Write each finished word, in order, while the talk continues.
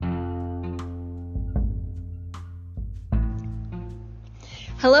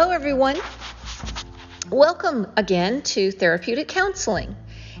Hello, everyone. Welcome again to Therapeutic Counseling.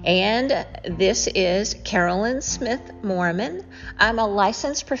 And this is Carolyn Smith Mormon. I'm a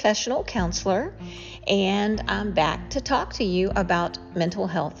licensed professional counselor, and I'm back to talk to you about mental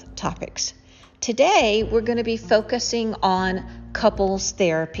health topics. Today, we're going to be focusing on couples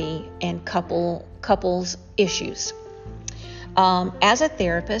therapy and couples issues. As a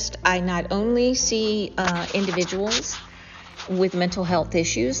therapist, I not only see individuals with mental health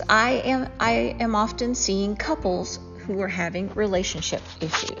issues, I am often seeing couples who are having relationship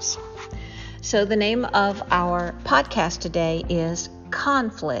issues. So the name of our podcast today is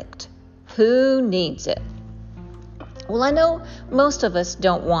Conflict. Who needs it? Well, I know most of us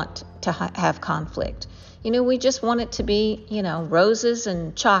don't want to have conflict. We just want it to be, roses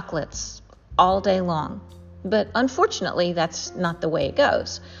and chocolates all day long. But unfortunately, that's not the way it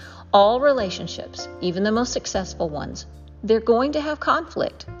goes. All relationships, even the most successful ones, they're going to have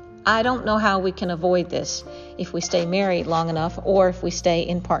conflict. I don't know how we can avoid this if we stay married long enough or if we stay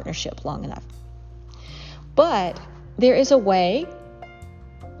in partnership long enough. But there is a way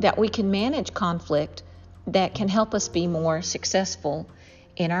that we can manage conflict that can help us be more successful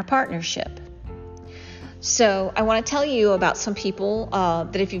in our partnership. So I want to tell you about some people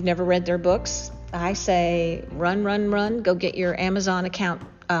that if you've never read their books, I say run, go get your Amazon account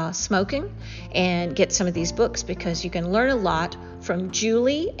smoking and get some of these books, because you can learn a lot from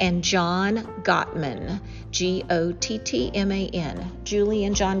Julie and John Gottman, Gottman. Julie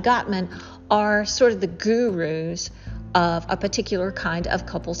and John Gottman are sort of the gurus of a particular kind of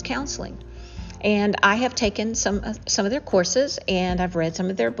couples counseling. And I have taken some of their courses, and I've read some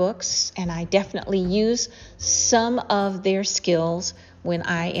of their books, and I definitely use some of their skills when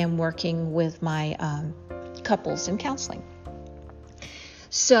I am working with my couples in counseling.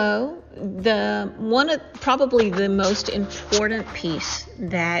 So probably the most important piece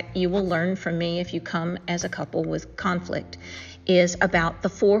that you will learn from me if you come as a couple with conflict is about the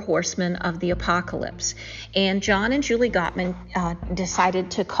 4 horsemen of the apocalypse. And John and Julie Gottman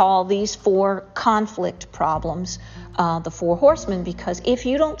decided to call these 4 conflict problems the 4 horsemen, because if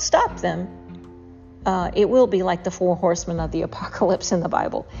you don't stop them, it will be like the 4 horsemen of the apocalypse in the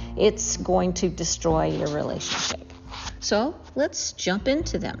Bible. It's going to destroy your relationship. So let's jump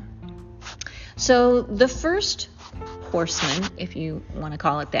into them. So the first horseman, if you want to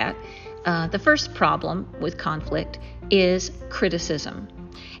call it that, the first problem with conflict is criticism.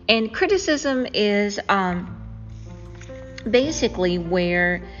 And criticism is basically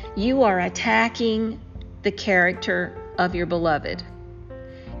where you are attacking the character of your beloved.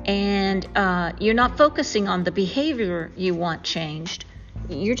 And you're not focusing on the behavior you want changed.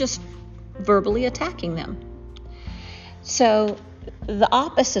 You're just verbally attacking them. So the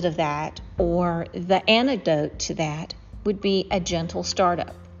opposite of that, or the antidote to that, would be a gentle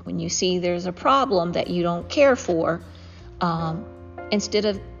startup. When you see there's a problem that you don't care for, instead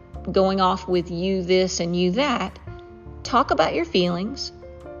of going off with you this and you that, talk about your feelings,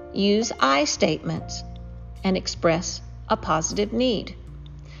 use I statements, and express a positive need.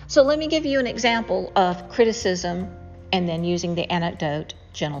 So let me give you an example of criticism and then using the antidote,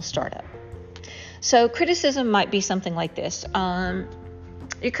 gentle startup. So criticism might be something like this.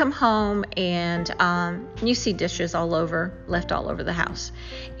 You come home and you see dishes left all over the house.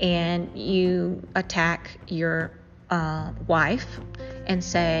 And you attack your wife and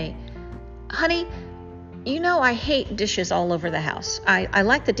say, honey, I hate dishes all over the house. I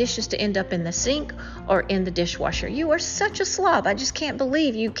like the dishes to end up in the sink or in the dishwasher. You are such a slob. I just can't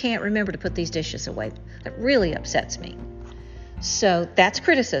believe you can't remember to put these dishes away. That really upsets me. So that's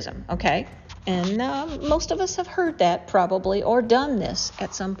criticism, okay? And most of us have heard that probably, or done this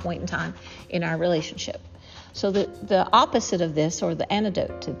at some point in time in our relationship. So the opposite of this, or the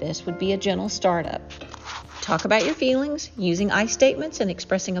antidote to this, would be a gentle startup. Talk about your feelings using I statements and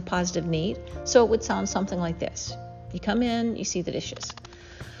expressing a positive need. So it would sound something like this. You come in, you see the dishes.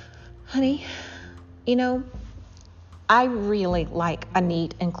 Honey, I really like a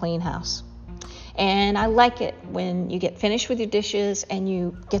neat and clean house. And I like it when you get finished with your dishes and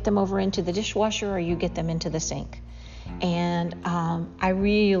you get them over into the dishwasher or you get them into the sink. And I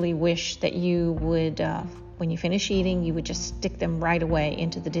really wish that you would, when you finish eating, you would just stick them right away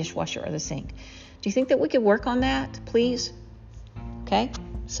into the dishwasher or the sink. Do you think that we could work on that, please? Okay,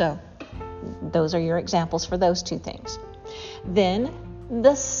 so those are your examples for those 2 things. Then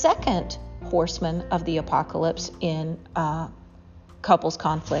the second horseman of the apocalypse in couples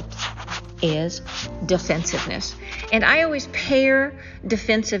conflict is defensiveness. And I always pair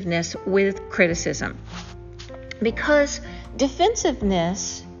defensiveness with criticism, because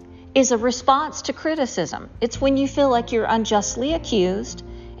defensiveness is a response to criticism. It's when you feel like you're unjustly accused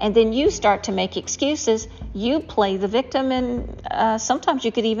and then you start to make excuses, you play the victim, and sometimes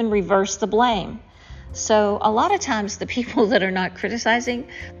you could even reverse the blame. So a lot of times the people that are not criticizing,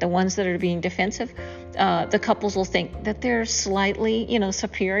 the ones that are being defensive, the couples will think that they're slightly,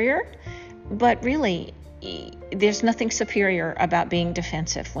 superior, but really there's nothing superior about being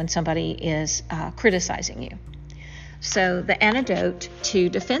defensive when somebody is criticizing you. So the antidote to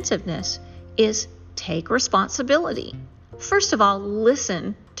defensiveness is take responsibility. First of all,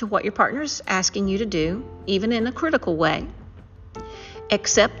 listen to what your partner's asking you to do, even in a critical way.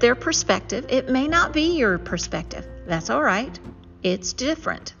 Accept their perspective. It may not be your perspective. That's all right. It's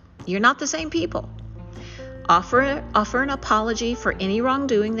different. You're not the same people. Offer an apology for any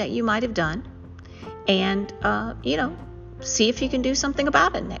wrongdoing that you might have done, and see if you can do something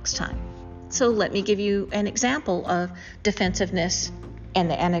about it next time. So let me give you an example of defensiveness and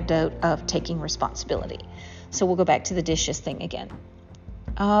the antidote of taking responsibility. So we'll go back to the dishes thing again.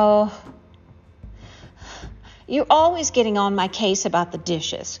 Oh, you're always getting on my case about the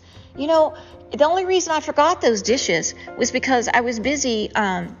dishes. The only reason I forgot those dishes was because I was busy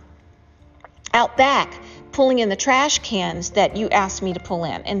out back pulling in the trash cans that you asked me to pull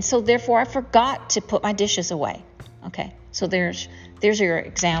in. And so therefore I forgot to put my dishes away. Okay, so there's your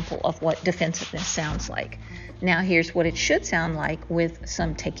example of what defensiveness sounds like. Now here's what it should sound like with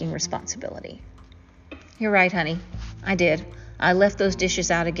some taking responsibility. You're right, honey. I did. I left those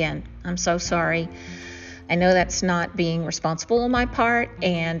dishes out again. I'm so sorry. I know that's not being responsible on my part,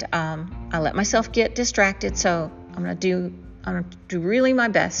 and I let myself get distracted. So I'm gonna do really my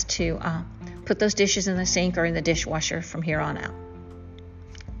best to put those dishes in the sink or in the dishwasher from here on out.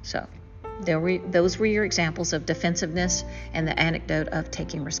 So those were your examples of defensiveness and the anecdote of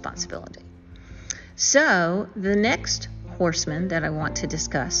taking responsibility. So the next horseman that I want to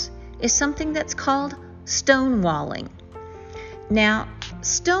discuss is something that's called stonewalling. Now,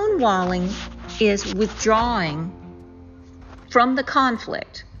 stonewalling is withdrawing from the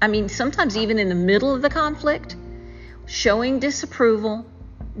conflict. I mean, sometimes even in the middle of the conflict, showing disapproval,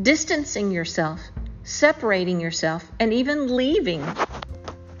 distancing yourself, separating yourself, and even leaving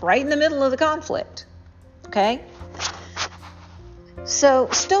right in the middle of the conflict. Okay? So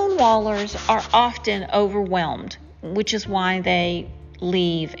stonewallers are often overwhelmed, which is why they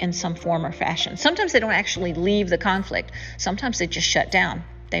leave in some form or fashion. Sometimes they don't actually leave the conflict. Sometimes they just shut down.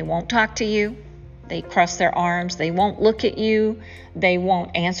 They won't talk to you. They cross their arms. They won't look at you. They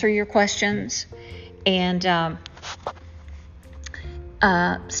won't answer your questions. And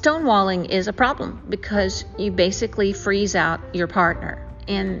stonewalling is a problem because you basically freeze out your partner.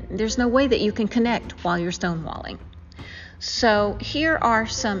 And there's no way that you can connect while you're stonewalling. So here are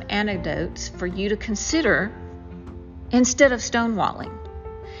some anecdotes for you to consider instead of stonewalling.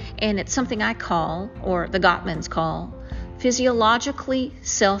 And it's something I call, or the Gottmans call, physiologically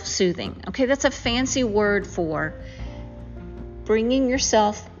self-soothing. Okay, that's a fancy word for bringing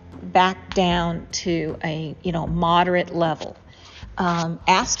yourself back down to a moderate level.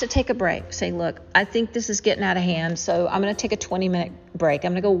 Ask to take a break. Say, look, I think this is getting out of hand, so I'm going to take a 20-minute break.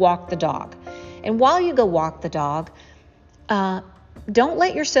 I'm going to go walk the dog. And while you go walk the dog, don't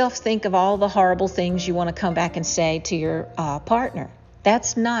let yourself think of all the horrible things you want to come back and say to your partner.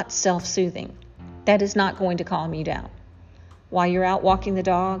 That's not self-soothing. That is not going to calm you down. While you're out walking the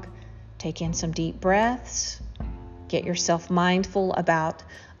dog, take in some deep breaths. Get yourself mindful about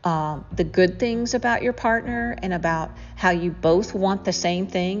the good things about your partner and about how you both want the same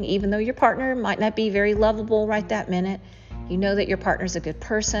thing, even though your partner might not be very lovable right that minute. You know that your partner's a good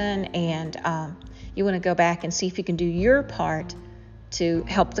person, and you want to go back and see if you can do your part to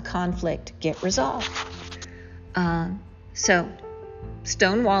help the conflict get resolved. So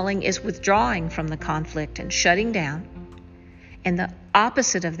stonewalling is withdrawing from the conflict and shutting down. And the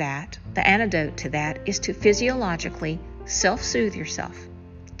opposite of that, the antidote to that, is to physiologically self-soothe yourself.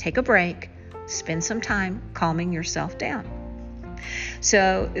 Take a break, spend some time calming yourself down.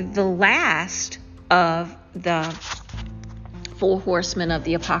 So the last of the four horsemen of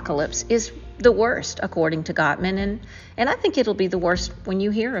the apocalypse is the worst, according to Gottman, and I think it'll be the worst when you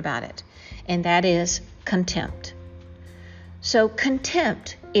hear about it, and that is contempt. So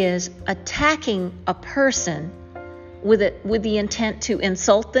contempt is attacking a person with the intent to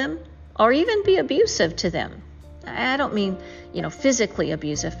insult them or even be abusive to them. I don't mean, physically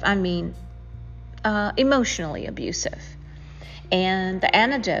abusive. I mean emotionally abusive. And the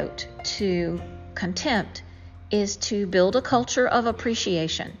antidote to contempt is to build a culture of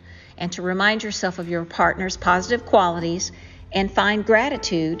appreciation and to remind yourself of your partner's positive qualities and find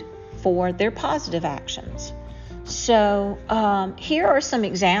gratitude for their positive actions. So here are some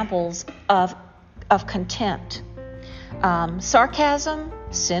examples of contempt. Sarcasm,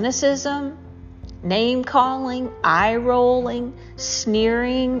 cynicism, name calling, eye rolling,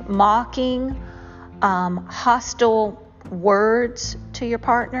 sneering, mocking, hostile words to your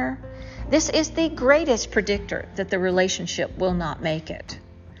partner, this is the greatest predictor that the relationship will not make it.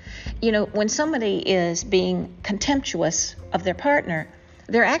 When somebody is being contemptuous of their partner,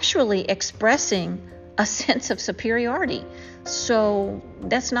 they're actually expressing a sense of superiority. So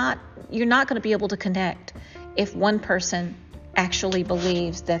you're not going to be able to connect if one person actually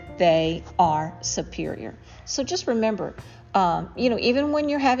believes that they are superior. So just remember, even when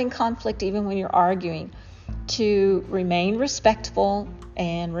you're having conflict, even when you're arguing, to remain respectful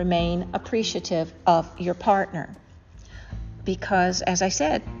and remain appreciative of your partner. Because, as I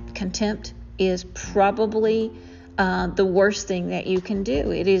said, contempt is probably the worst thing that you can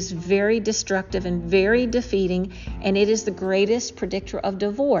do. It is very destructive and very defeating, and it is the greatest predictor of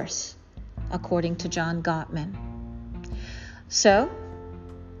divorce, according to John Gottman. So,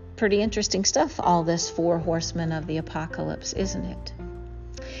 pretty interesting stuff, all this 4 horsemen of the apocalypse, isn't it?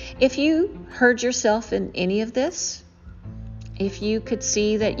 If you heard yourself in any of this, if you could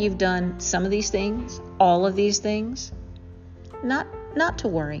see that you've done some of these things, all of these things, not to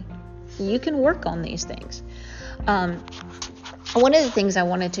worry. You can work on these things. One of the things I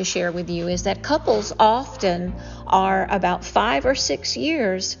wanted to share with you is that couples often are about 5 or 6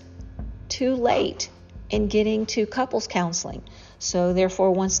 years too late in getting to couples counseling. So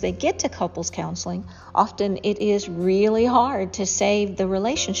therefore, once they get to couples counseling, often it is really hard to save the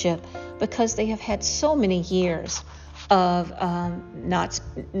relationship because they have had so many years of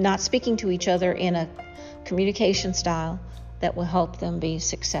not speaking to each other in a communication style that will help them be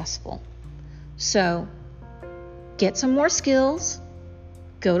successful. So get some more skills,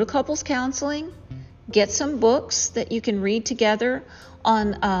 go to couples counseling, get some books that you can read together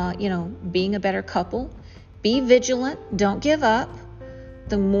on, being a better couple. Be vigilant, don't give up.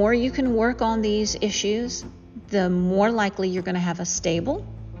 The more you can work on these issues, the more likely you're going to have a stable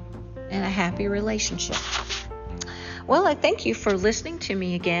and a happy relationship. Well, I thank you for listening to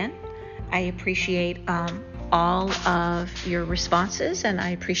me again. I appreciate all of your responses, and I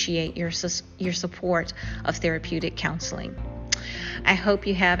appreciate your support of therapeutic counseling. I hope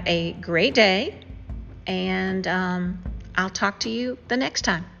you have a great day, and I'll talk to you the next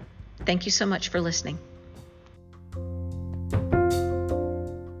time. Thank you so much for listening.